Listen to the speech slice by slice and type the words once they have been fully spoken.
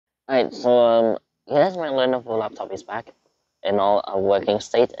Alright, so yes, my Lenovo laptop is back in all a working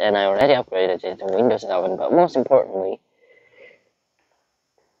state, and I already upgraded it to Windows 11. But most importantly,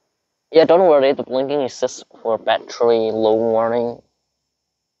 yeah, don't worry, the blinking is just for battery low warning.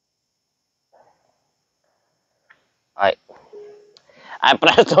 I I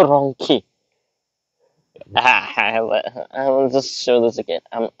pressed the wrong key. I will just show this again.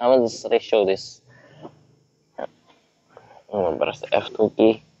 I will just show this. I'm gonna press the F2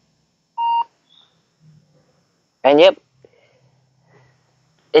 key, and yep,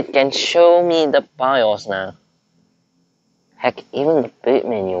 it can show me the BIOS now. Heck, even the boot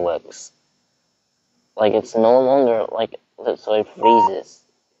menu works. Like it's no longer like so it freezes.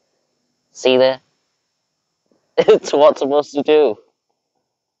 See there? It's what's supposed to do.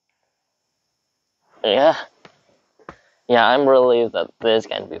 Yeah. Yeah, I'm relieved that this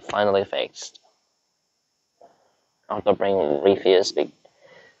can be finally fixed. After being refused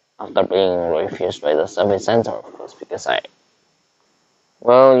after being refused by the service center, of course, because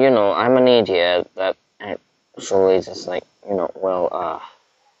well, I'm an idiot that actually just like,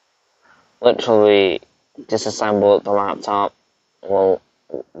 literally disassembled the laptop, well,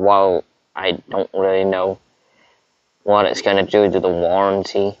 while I don't really know what it's gonna do to the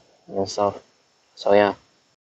warranty and stuff. So yeah.